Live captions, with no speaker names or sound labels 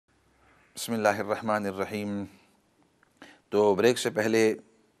بسم اللہ الرحمن الرحیم۔ تو بریک سے پہلے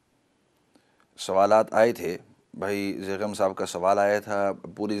سوالات آئے تھے، بھائی زیغم صاحب کا سوال آیا تھا،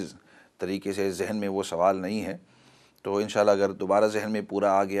 پوری طریقے سے ذہن میں وہ سوال نہیں ہے، تو انشاءاللہ اگر دوبارہ ذہن میں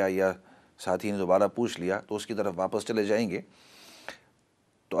پورا آ گیا یا ساتھی نے دوبارہ پوچھ لیا تو اس کی طرف واپس چلے جائیں گے۔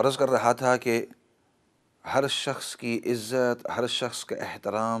 تو عرض کر رہا تھا کہ ہر شخص کی عزت، ہر شخص کا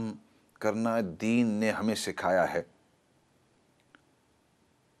احترام کرنا دین نے ہمیں سکھایا ہے،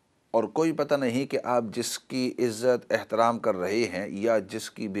 اور کوئی پتہ نہیں کہ آپ جس کی عزت احترام کر رہے ہیں یا جس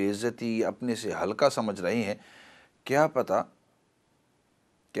کی بے عزتی اپنے سے ہلکا سمجھ رہے ہیں، کیا پتہ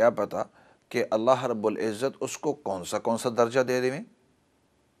کہ اللہ رب العزت اس کو کون سا درجہ دے دے،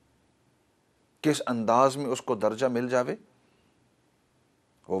 کس انداز میں اس کو درجہ مل جاوے۔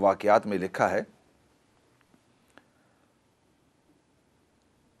 وہ واقعات میں لکھا ہے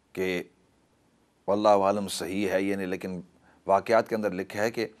کہ واللہ عالم صحیح ہے یہ نہیں، لیکن واقعات کے اندر لکھا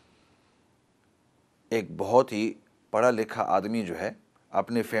ہے کہ ایک بہت ہی پڑھا لکھا آدمی جو ہے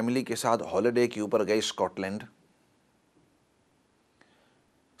اپنے فیملی کے ساتھ ہالیڈے کے اوپر گئے اسکاٹ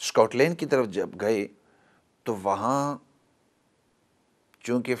لینڈ کی طرف جب گئے تو وہاں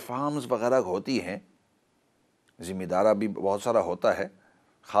چونکہ فارمز وغیرہ ہوتی ہیں، ذمہ دارہ بھی بہت سارا ہوتا ہے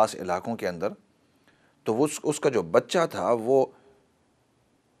خاص علاقوں کے اندر، تو وہ اس کا جو بچہ تھا وہ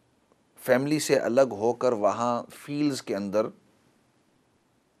فیملی سے الگ ہو کر وہاں فیلڈز کے اندر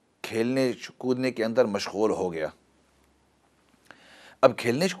کھیلنے کودنے کے اندر مشغول ہو گیا۔ اب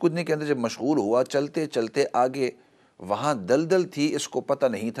کھیلنے کودنے کے اندر جب مشغول ہوا، چلتے چلتے آگے وہاں دلدل تھی، اس کو پتہ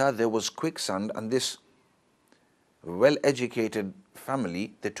نہیں تھا۔ there was quicksand and this well educated family,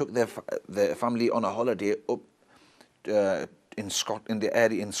 they took their family on a holiday up in the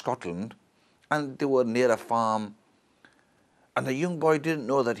area in Scotland, and they were near a farm, and the young boy didn't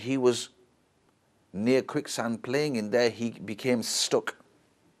know that he was near quicksand playing in there. He became stuck.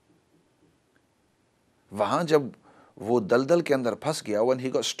 وہاں جب وہ دلدل کے اندر پھنس گیا، when he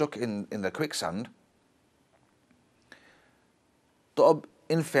got stuck in the quicksand، تو اب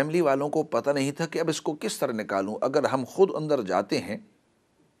in family والوں کو پتہ نہیں تھا کہ اب اس کو کس طرح نکالوں۔ اگر ہم خود اندر جاتے ہیں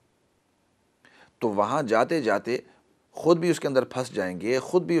تو وہاں جاتے جاتے خود بھی اس کے اندر پھنس جائیں گے،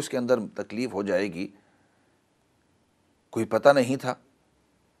 خود بھی اس کے اندر تکلیف ہو جائے گی، کوئی پتہ نہیں تھا۔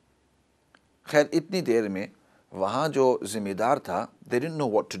 خیر اتنی دیر میں وہاں جو ذمہ دار تھا، they didn't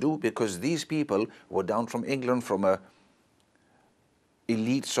know what to do because these people were down from England from a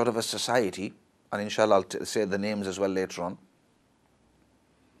elite sort of a society, and inshallah I'll say the names as well later on.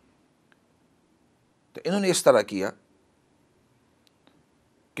 تو انہوں نے اس طرح کیا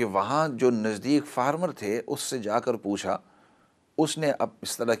کہ وہاں جو نزدیک فارمر تھے اس سے جا کر پوچھا، اس نے اب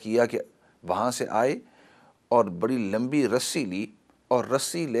اس طرح کیا کہ وہاں سے آئے اور بڑی لمبی رسی لی اور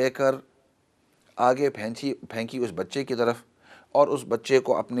رسی لے کر آگے پھینکی اس بچے کی طرف، اور اس بچے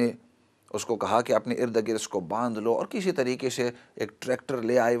کو اس کو کہا کہ اپنے ارد گرد اس کو باندھ لو، اور کسی طریقے سے ایک ٹریکٹر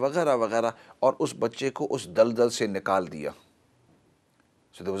لے آئے وغیرہ وغیرہ، اور اس بچے کو اس دلدل سے نکال دیا۔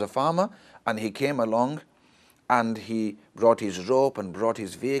 So there was a farmer and he came along and he brought his rope and brought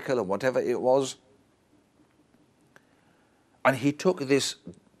his vehicle and whatever it was, and he took this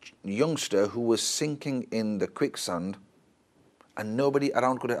youngster who was sinking in the quicksand and nobody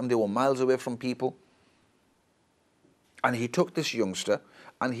around could help him. They were miles away from people, and he took this youngster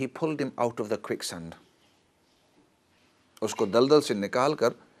and he pulled him out of the quicksand. اس کو دلدل سے نکال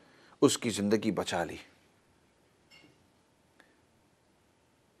کر اس کی زندگی بچا لی۔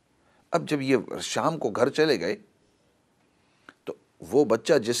 اب جب یہ شام کو گھر چلے گئے تو وہ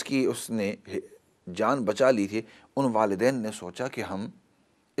بچہ جس کی اس نے جان بچا لی تھی، ان والدین نے سوچا کہ ہم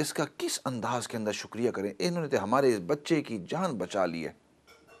اس کا کس انداز کے اندر شکریہ کریں، انہوں نے تو ہمارے اس بچے کی جان بچا لی ہے،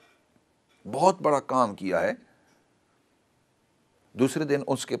 بہت بڑا کام کیا ہے۔ دوسرے دن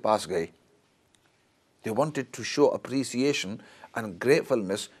اس کے پاس گئے۔ They wanted to show appreciation and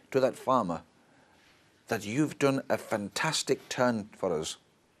gratefulness to that farmer that you've done a fantastic turn for us.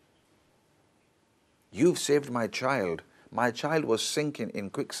 You've saved my child. My child was sinking in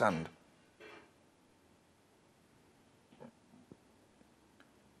quicksand.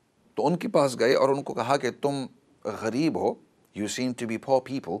 تو ان کے پاس گئے اور ان کو کہا کہ تم غریب ہو. You seem to be poor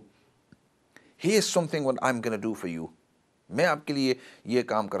people. Here's something what I'm going to do for you. میں آپ کے لیے یہ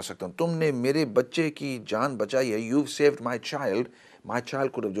کام کر سکتا ہوں. تم نے میرے بچے کی جان بچائی ہے. You've saved my child. My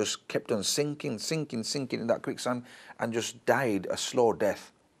child could have just kept on sinking in that quicksand and just died a slow death.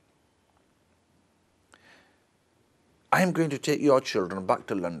 I'm going to take your children back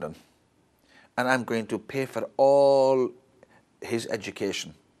to London and I'm going to pay for all his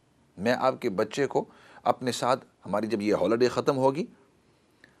education. میں آپ کے بچے کو اپنے ساتھ، ہماری جب یہ ہالیڈے ختم ہوگی،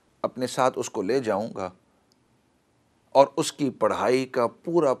 اپنے ساتھ اس کو لے جاؤں گا اور اس کی پڑھائی کا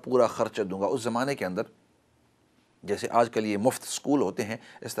پورا پورا خرچہ دوں گا. اس زمانے کے اندر جیسے آج کل یہ مفت اسکول ہوتے ہیں،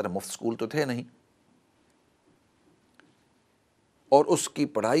 اس طرح مفت اسکول تو تھے نہیں. اور اس کی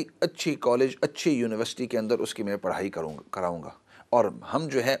پڑھائی اچھی کالج، اچھی یونیورسٹی کے اندر اس کی میں پڑھائی کراؤں گا. اور ہم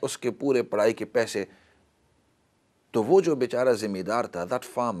جو ہے اس کے پورے پڑھائی کے پیسے. تو وہ جو بیچارہ ذمہ دار تھا، that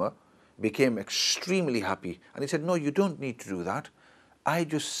farmer became extremely happy and he said, no, you don't need to do that. I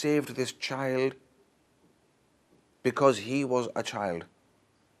just saved this child because he was a child.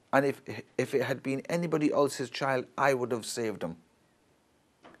 And if it had been anybody else's child, I would have saved him.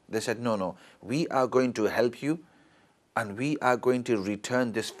 They said, no, we are going to help you and we are going to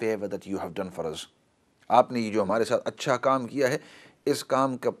return this favor that you have done for us. آپ نے یہ جو ہمارے ساتھ اچھا کام کیا ہے، اس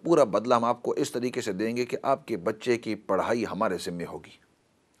کام کا پورا بدلہ ہم آپ کو اس طریقے سے دیں گے کہ آپ کے بچے کی پڑھائی ہمارے ذمہ ہوگی.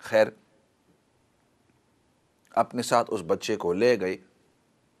 خیر، اپنے ساتھ اس بچے کو لے گئے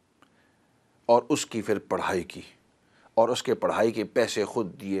اور اس کی پھر پڑھائی کی اور اس کے پڑھائی کے پیسے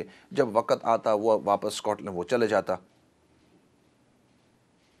خود دیے. جب وقت آتا وہ واپس اسکاٹ لینڈ وہ چلے جاتا.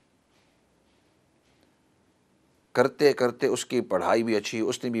 کرتے کرتے اس کی پڑھائی بھی اچھی،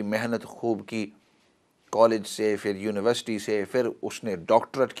 اس نے بھی محنت خوب کی. کالج سے، پھر یونیورسٹی سے، پھر اس نے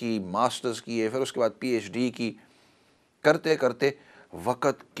ڈاکٹریٹ کی، ماسٹرز کیے، پھر اس کے بعد پی ایچ ڈی کی. کرتے کرتے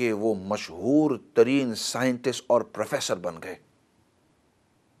وقت کے وہ مشہور ترین سائنٹسٹ اور پروفیسر بن گئے.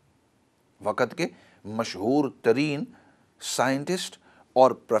 وقت کے مشہور ترین سائنٹسٹ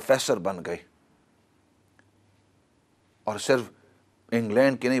اور پروفیسر بن گئے. اور صرف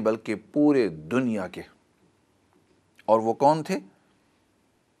انگلینڈ کے نہیں بلکہ پورے دنیا کے. اور وہ کون تھے؟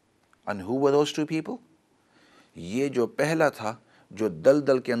 And who were those two people? یہ جو پہلا تھا جو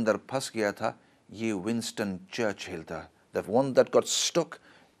دلدل کے اندر پھنس گیا تھا، یہ ونسٹن چرچل تھا. The one that got stuck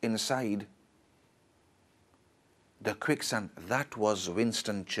inside the quicksand, that was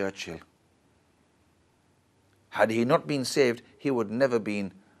Winston Churchill. Had he not been saved, he would never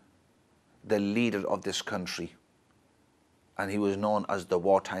been the leader of this country. And he was known as the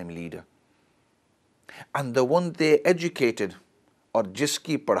wartime leader. And the one they educated, اور جس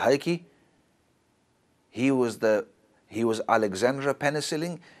کی پڑھائی کی، he was Alexander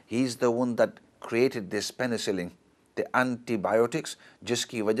Penicillin. He's the one that created this penicillin, the antibiotics, جس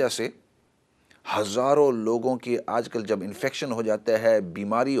کی وجہ سے ہزاروں لوگوں کی آج کل جب انفیکشن ہو جاتا ہے،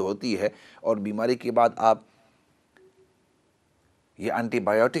 بیماری ہوتی ہے، اور بیماری کے بعد آپ یہ اینٹی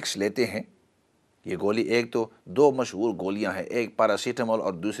بایوٹکس لیتے ہیں. یہ گولی، ایک تو دو مشہور گولیاں ہیں، ایک پیراسیٹامول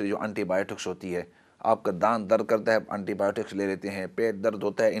اور دوسری جو اینٹی بایوٹکس ہوتی ہے. آپ کا دانت درد کرتا ہے، اینٹی بایوٹکس لے لیتے ہیں. پیٹ درد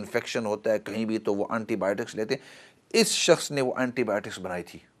ہوتا ہے، انفیکشن ہوتا ہے کہیں بھی، تو وہ اینٹی بایوٹکس لیتے ہیں. اس شخص نے وہ اینٹی بایوٹکس بنائی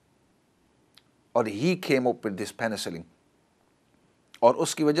تھی اور ہی came up with this penicillin. اور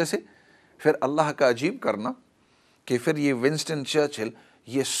اس کی وجہ سے پھر اللہ کا عجیب کرنا کہ پھر یہ ونسٹن چرچل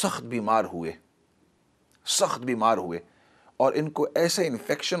یہ سخت بیمار ہوئے اور ان کو ایسا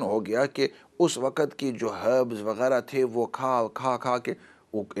انفیکشن ہو گیا کہ اس وقت کی جو ہربز وغیرہ تھے وہ کھا کے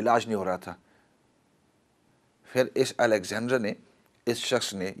وہ علاج نہیں ہو رہا تھا. پھر اس الیگزینڈر نے، اس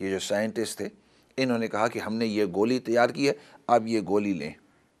شخص نے، یہ جو سائنٹسٹ تھے، انہوں نے کہا کہ ہم نے یہ گولی تیار کی ہے، اب یہ گولی لیں.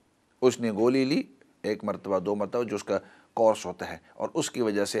 اس نے گولی لی، ایک مرتبہ، دو مرتبہ، جو اس کا کورس ہوتا ہے، اور اس کی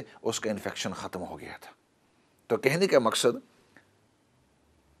وجہ سے اس کا انفیکشن ختم ہو گیا تھا. تو کہنے کا مقصد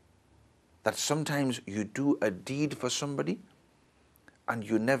that sometimes you do a deed for somebody and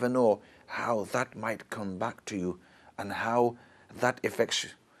you never know how that might come back to you and how that affects you.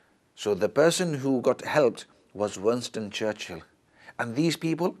 So the person who got helped was Winston Churchill. And these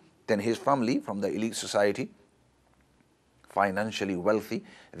people, then his family from the elite society, financially wealthy,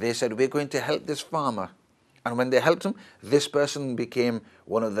 they said, we're going to help this farmer. And when they helped him, this person became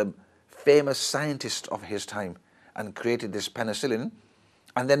one of the famous scientists of his time and created this penicillin.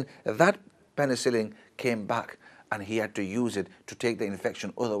 And then that penicillin came back and he had to use it to take the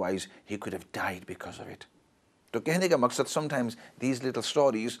infection, otherwise he could have died because of it. تو کہنے کا مقصد, sometimes these little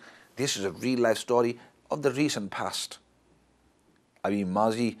stories, this is a real life story of the recent past. ابھی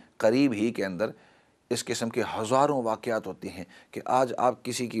ماضی قریب ہی کے اندر اس قسم کے ہزاروں واقعات ہوتے ہیں کہ آج آپ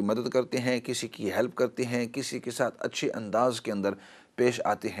کسی کی مدد کرتے ہیں, کسی کی ہیلپ کرتے ہیں, کسی کے ساتھ اچھے انداز کے اندر پیش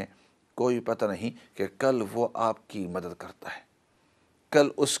آتے ہیں, کوئی پتہ نہیں کہ کل وہ آپ کی مدد کرتا ہے, کل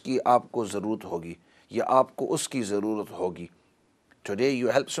اس کی آپ کو ضرورت ہوگی یا آپ کو اس کی ضرورت ہوگی. Today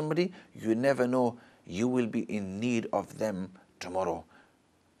you help somebody, you never know you will be in need of them tomorrow.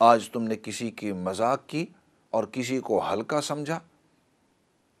 آج تم نے کسی کی مذاق کی اور کسی کو ہلکا سمجھا,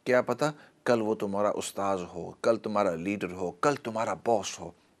 کیا پتہ کل وہ تمہارا استاذ ہو, کل تمہارا لیڈر ہو, کل تمہارا باس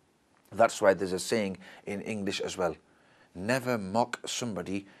ہو. That's why there's a saying in English as well. Never mock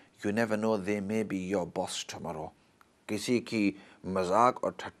somebody, you never know they may be your boss tomorrow. کسی کی مذاق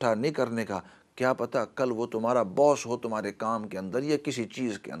اور ٹھٹھا نہیں کرنے کا, کیا پتہ کل وہ تمہارا باس ہو تمہارے کام کے اندر یا کسی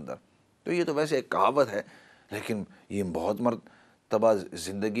چیز کے اندر. تو یہ تو ویسے ایک کہاوت ہے، لیکن یہ بہت مرتبہ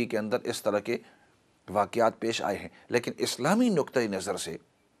زندگی کے اندر اس طرح کے واقعات پیش آئے ہیں. لیکن اسلامی نقطۂ نظر سے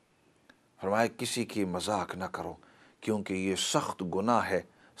فرمایا کسی کی مذاق نہ کرو، کیونکہ یہ سخت گناہ ہے،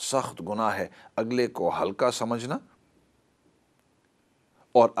 سخت گناہ ہے. اگلے کو ہلکا سمجھنا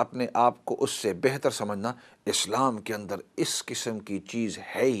اور اپنے آپ کو اس سے بہتر سمجھنا، اسلام کے اندر اس قسم کی چیز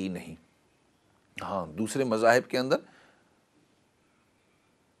ہے ہی نہیں. ہاں دوسرے مذاہب کے اندر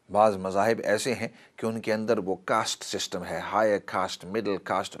بعض مذاہب ایسے ہیں کہ ان کے اندر وہ کاسٹ سسٹم ہے، higher cost, middle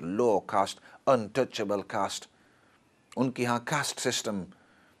cost, low cost, untouchable cost. ان کی ہاں caste system.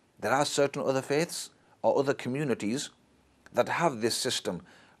 There are certain other faiths or other communities that have this system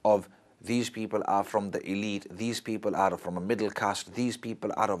of these people are from the elite, these people are from a middle caste, these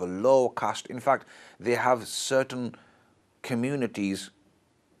people are of a low caste. In fact, they have certain communities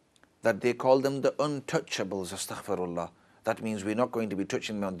that they call them the untouchables, astaghfirullah. That means we're not going to be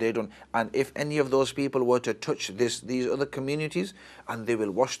touching them, they don't. And if any of those people were to touch these other communities, and they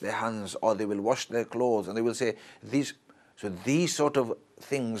will wash their hands or they will wash their clothes and they will say these. So these sort of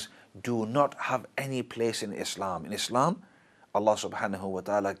things do not have any place in Islam. In Islam, Allah subhanahu wa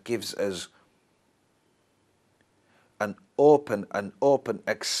ta'ala gives us an open,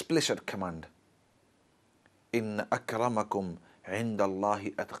 explicit command. Inna akramakum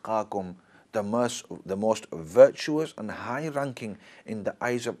indallahi atqakum. The most virtuous and high ranking in the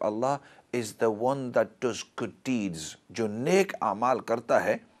eyes of Allah is the one that does good deeds. جو نیک اعمال کرتا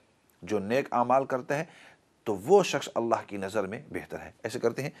ہے، جو نیک اعمال کرتا ہے تو وہ شخص اللہ کی نظر میں بہتر ہے. ایسے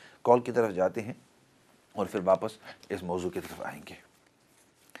کرتے ہیں، کال کی طرف جاتے ہیں اور پھر واپس اس موضوع کی طرف آئیں گے.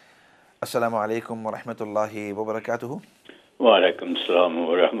 السلام علیکم ورحمۃ اللہ وبرکاتہ. وعلیکم السلام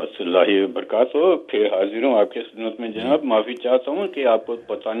ورحمۃ اللہ وبرکاتہ. پھر حاضر ہوں آپ کی خدمت میں جناب. معافی چاہتا ہوں کہ آپ کو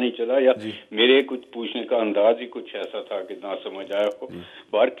پتہ نہیں چلا یا میرے کچھ پوچھنے کا انداز ہی کچھ ایسا تھا کہ نہ سمجھ آیا ہو.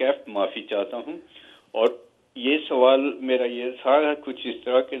 بہرکیف معافی چاہتا ہوں. اور یہ سوال میرا یہ تھا کچھ اس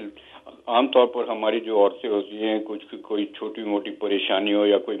طرح کہ عام طور پر ہماری جو عورتیں ہوتی ہیں کوئی چھوٹی موٹی پریشانی ہو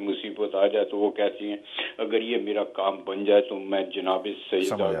یا کوئی مصیبت آ جائے تو وہ کہتی ہیں اگر یہ میرا کام بن جائے تو میں جناب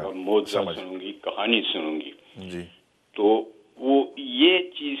سیدہ کا موعظہ سنوں گی، کہانی سنوں گی. جی تو وہ یہ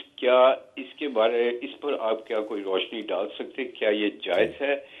چیز کیا اس کے بارے اس پر آپ کیا کوئی روشنی ڈال سکتے؟ کیا یہ جائز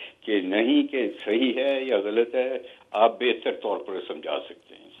ہے کہ نہیں، کہ صحیح ہے یا غلط ہے؟ آپ بہتر طور پر سمجھا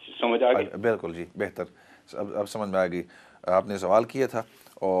سکتے ہیں. سمجھ آ گئی؟ بالکل جی، بہتر. اب سمجھ میں آ گئی. آپ نے سوال کیا تھا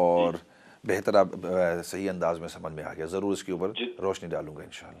اور بہتر آپ صحیح انداز میں سمجھ میں آ گیا. ضرور اس کے اوپر روشنی ڈالوں گا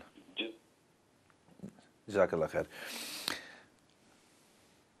انشاءاللہ. جزاک اللہ خیر.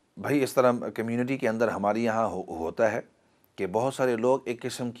 بھائی اس طرح کمیونٹی کے اندر ہمارے یہاں ہوتا ہے کہ بہت سارے لوگ ایک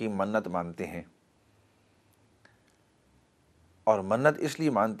قسم کی منت مانتے ہیں، اور منت اس لیے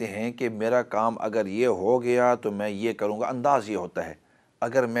مانتے ہیں کہ میرا کام اگر یہ ہو گیا تو میں یہ کروں گا. انداز یہ ہوتا ہے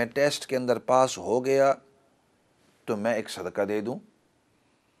اگر میں ٹیسٹ کے اندر پاس ہو گیا تو میں ایک صدقہ دے دوں،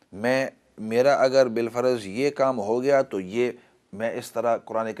 میرا اگر بالفرض یہ کام ہو گیا تو یہ میں اس طرح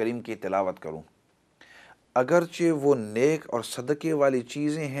قرآن کریم کی تلاوت کروں. اگرچہ وہ نیک اور صدقے والی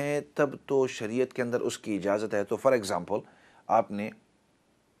چیزیں ہیں تب تو شریعت کے اندر اس کی اجازت ہے. تو فار ایگزامپل آپ نے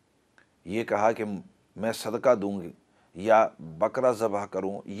یہ کہا کہ میں صدقہ دوں گی یا بکرا ذبح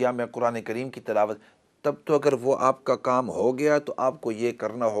کروں یا میں قرآن کریم کی تلاوت، تب تو اگر وہ آپ کا کام ہو گیا تو آپ کو یہ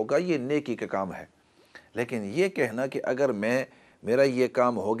کرنا ہوگا، یہ نیکی کا کام ہے. لیکن یہ کہنا کہ اگر میرا یہ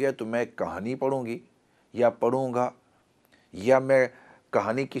کام ہو گیا تو میں کہانی پڑھوں گی یا پڑھوں گا یا میں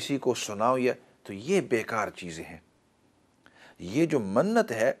کہانی کسی کو سناؤں، تو یہ بیکار چیزیں ہیں. یہ جو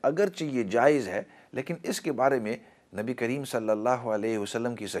منت ہے اگرچہ یہ جائز ہے، لیکن اس کے بارے میں نبی کریم صلی اللہ علیہ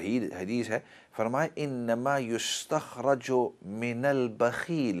وسلم کی صحیح حدیث ہے، فرمائے انما یستخرج من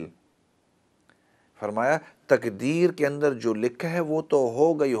البخیل. فرمایا تقدیر کے اندر جو لکھا ہے وہ تو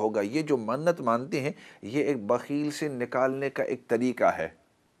ہوگا ہی ہوگا. یہ جو منت مانتے ہیں یہ ایک بخیل سے نکالنے کا ایک طریقہ ہے.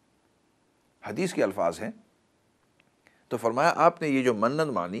 حدیث کے الفاظ ہیں. تو فرمایا آپ نے یہ جو منت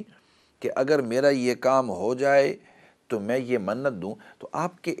مانی کہ اگر میرا یہ کام ہو جائے تو میں یہ منت دوں، تو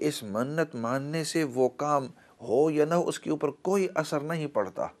آپ کے اس منت ماننے سے وہ کام ہو یا نہ ہو اس کے اوپر کوئی اثر نہیں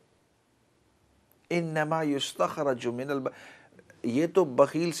پڑتا. انما یستخرج من یہ تو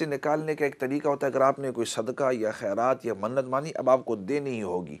بخیل سے نکالنے کا ایک طریقہ ہوتا ہے. اگر آپ نے کوئی صدقہ یا خیرات یا منت مانی اب آپ کو دینی ہی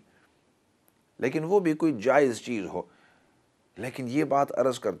ہوگی، لیکن وہ بھی کوئی جائز چیز ہو. لیکن یہ بات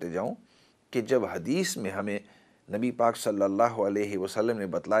عرض کرتے جاؤں کہ جب حدیث میں ہمیں نبی پاک صلی اللہ علیہ وسلم نے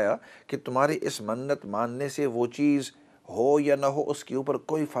بتلایا کہ تمہارے اس منت ماننے سے وہ چیز ہو یا نہ ہو اس کے اوپر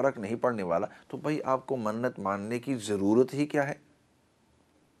کوئی فرق نہیں پڑنے والا، تو بھائی آپ کو منت ماننے کی ضرورت ہی کیا ہے؟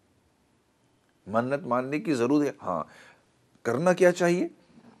 منت ماننے کی ضرورت ہے. ہاں کرنا کیا چاہیے؟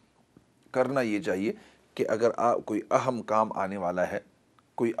 کرنا یہ چاہیے کہ اگر کوئی اہم کام آنے والا ہے،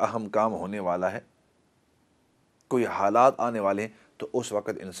 کوئی اہم کام ہونے والا ہے، کوئی حالات آنے والے ہیں، تو اس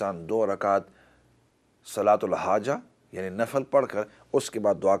وقت انسان 2 رکعت صلاۃ الحاجہ یعنی نفل پڑھ کر اس کے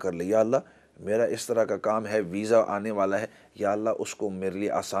بعد دعا کر لے، یا اللہ میرا اس طرح کا کام ہے، ویزا آنے والا ہے، یا اللہ اس کو میرے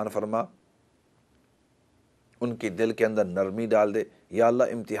لیے آسان فرما، ان کے دل کے اندر نرمی ڈال دے، یا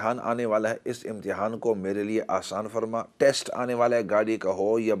اللہ امتحان آنے والا ہے، اس امتحان کو میرے لیے آسان فرما، ٹیسٹ آنے والا ہے، گاڑی کا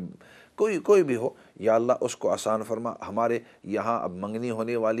ہو یا کوئی بھی ہو، یا اللہ اس کو آسان فرما، ہمارے یہاں اب منگنی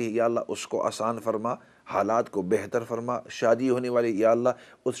ہونے والی ہے، یا اللہ اس کو آسان فرما، حالات کو بہتر فرما، شادی ہونے والی، یا اللہ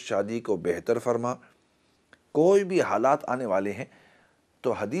اس شادی کو بہتر فرما، کوئی بھی حالات آنے والے ہیں۔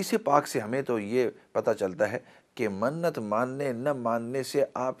 تو حدیث پاک سے ہمیں تو یہ پتہ چلتا ہے کہ منت ماننے نہ ماننے سے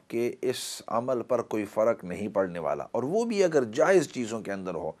آپ کے اس عمل پر کوئی فرق نہیں پڑنے والا، اور وہ بھی اگر جائز چیزوں کے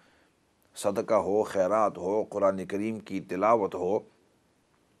اندر ہو، صدقہ ہو، خیرات ہو، قرآن کریم کی تلاوت ہو،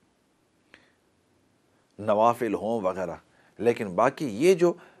 نوافل ہوں وغیرہ۔ لیکن باقی یہ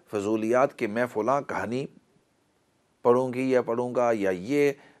جو فضولیات کہ میں فلاں کہانی پڑھوں گی یا پڑھوں گا، یا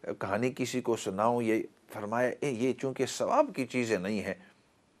یہ کہانی کسی کو سناؤں، یہ فرمایا یہ چونکہ ثواب کی چیزیں نہیں ہیں،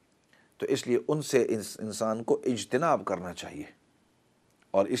 تو اس لیے ان سے انسان کو اجتناب کرنا چاہیے۔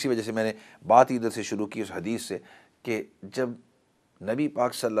 اور اسی وجہ سے میں نے بات ادھر سے شروع کی اس حدیث سے کہ جب نبی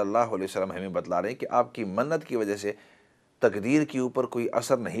پاک صلی اللہ علیہ وسلم ہمیں بتلا رہے ہیں کہ آپ کی منت کی وجہ سے تقدیر کے اوپر کوئی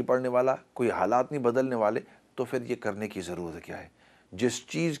اثر نہیں پڑنے والا، کوئی حالات نہیں بدلنے والے، تو پھر یہ کرنے کی ضرورت کیا ہے؟ جس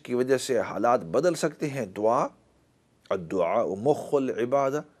چیز کی وجہ سے حالات بدل سکتے ہیں، دعا، الدعاء مخ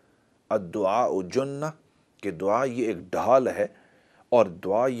العبادہ، الدعاء جنہ، کہ دعا یہ ایک ڈھال ہے اور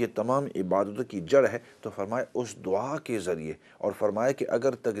دعا یہ تمام عبادتوں کی جڑ ہے، تو فرمایا اس دعا کے ذریعے، اور فرمایا کہ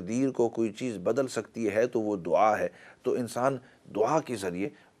اگر تقدیر کو کوئی چیز بدل سکتی ہے تو وہ دعا ہے، تو انسان دعا کے ذریعے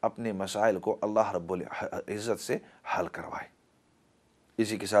اپنے مسائل کو اللہ رب العزت سے حل کروائے۔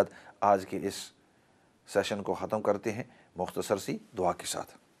 اسی کے ساتھ آج کے اس سیشن کو ختم کرتے ہیں مختصر سی دعا کے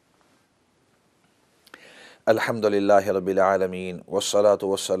ساتھ۔ الحمد للہ رب العالمین والصلاة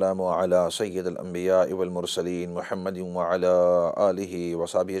والسلام علی سید الانبیاء والمرسلین محمد وعلی آلہ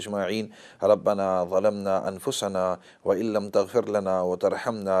وصحبہ اجمعین۔ ربنا ظلمنا انفسنا وإن لم تغفر لنا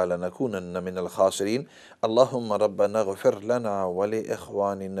وترحمنا لنكونن من الخاسرین۔ اللہم ربنا اغفر لنا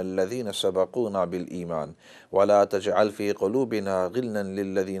ولإخواننا الذین سبقونا بالإیمان ولا تجعل في قلوبنا غلا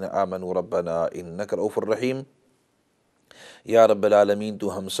للذین آمنوا ربنا إنک رؤوف رحیم۔ یا رب العالمین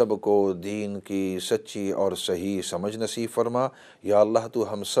تو ہم سب کو دین کی سچی اور صحیح سمجھ نصیب فرما، یا اللہ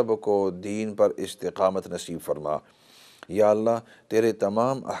تو ہم سب کو دین پر استقامت نصیب فرما، یا اللہ تیرے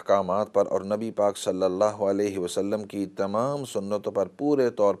تمام احکامات پر اور نبی پاک صلی اللہ علیہ وسلم کی تمام سنتوں پر پورے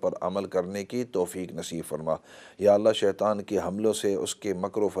طور پر عمل کرنے کی توفیق نصیب فرما، یا اللہ شیطان کے حملوں سے، اس کے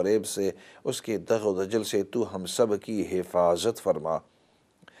مکر و فریب سے، اس کے دغ و دجل سے تو ہم سب کی حفاظت فرما،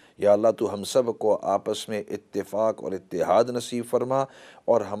 یا اللہ تو ہم سب کو آپس میں اتفاق اور اتحاد نصیب فرما،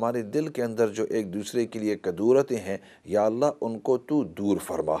 اور ہمارے دل کے اندر جو ایک دوسرے کے لیے کدورتیں ہیں یا اللہ ان کو تو دور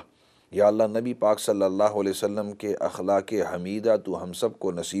فرما، یا اللہ نبی پاک صلی اللہ علیہ وسلم کے اخلاق حمیدہ تو ہم سب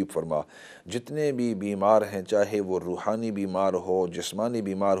کو نصیب فرما۔ جتنے بھی بیمار ہیں، چاہے وہ روحانی بیمار ہو، جسمانی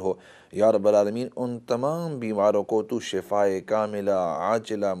بیمار ہو، یا رب العالمین ان تمام بیماروں کو تو شفائے کاملہ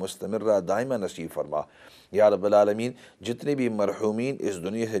عاجلہ مستمرہ دائمہ نصیب فرما، یا رب العالمین جتنے بھی مرحومین اس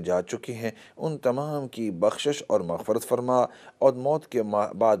دنیا سے جا چکے ہیں ان تمام کی بخشش اور مغفرت فرما، اور موت کے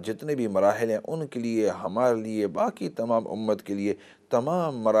بعد جتنے بھی مراحل ہیں ان کے لیے، ہمارے لیے، باقی تمام امت کے لیے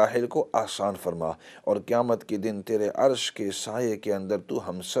تمام مراحل کو آسان فرما، اور قیامت کے دن تیرے عرش کے سائے کے اندر تو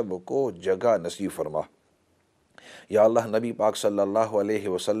ہم سب کو جگہ نصیب فرما۔ یا اللہ نبی پاک صلی اللہ علیہ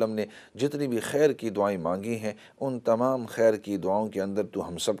وسلم نے جتنی بھی خیر کی دعائیں مانگی ہیں ان تمام خیر کی دعاؤں کے اندر تو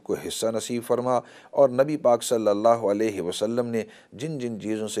ہم سب کو حصہ نصیب فرما، اور نبی پاک صلی اللہ علیہ وسلم نے جن جن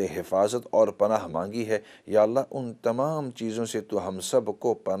چیزوں سے حفاظت اور پناہ مانگی ہے یا اللہ ان تمام چیزوں سے تو ہم سب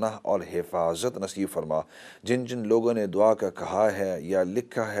کو پناہ اور حفاظت نصیب فرما۔ جن جن لوگوں نے دعا کا کہا ہے یا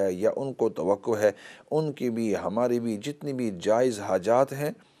لکھا ہے یا ان کو توقع ہے، ان کی بھی ہماری بھی جتنی بھی جائز حاجات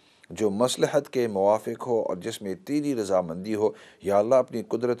ہیں جو مصلحت کے موافق ہو اور جس میں تیری رضامندی ہو، یا اللہ اپنی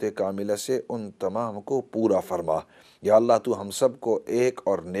قدرت کاملہ سے ان تمام کو پورا فرما، یا اللہ تو ہم سب کو ایک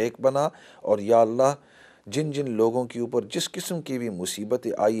اور نیک بنا، اور یا اللہ جن جن لوگوں کے اوپر جس قسم کی بھی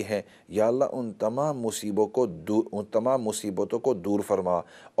مصیبتیں آئی ہیں یا اللہ ان تمام مصیبتوں کو دور فرما،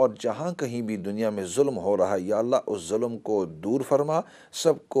 اور جہاں کہیں بھی دنیا میں ظلم ہو رہا ہے یا اللہ اس ظلم کو دور فرما،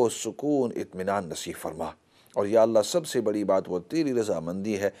 سب کو سکون اطمینان نصیب فرما، اور یا اللہ سب سے بڑی بات وہ تیری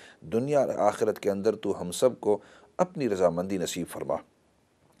رضامندی ہے، دنیا اور آخرت کے اندر تو ہم سب کو اپنی رضامندی نصیب فرما۔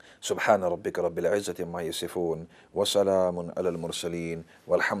 سبحان ربک رب العزت عما یصفون وسلام علی المرسلین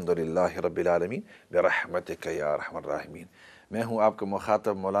والحمد للہ رب العالمین برحمتک یا ارحم الراحمین۔ میں ہوں آپ کا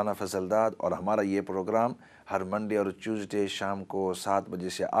مخاطب مولانا فضل داد، اور ہمارا یہ پروگرام ہر منڈے اور ٹیوزڈے شام کو 7 بجے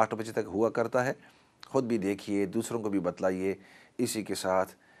سے 8 بجے تک ہوا کرتا ہے۔ خود بھی دیکھیے، دوسروں کو بھی بتلائیے۔ اسی کے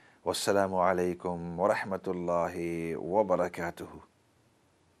ساتھ والسلام علیکم ورحمۃ اللہ وبرکاتہ۔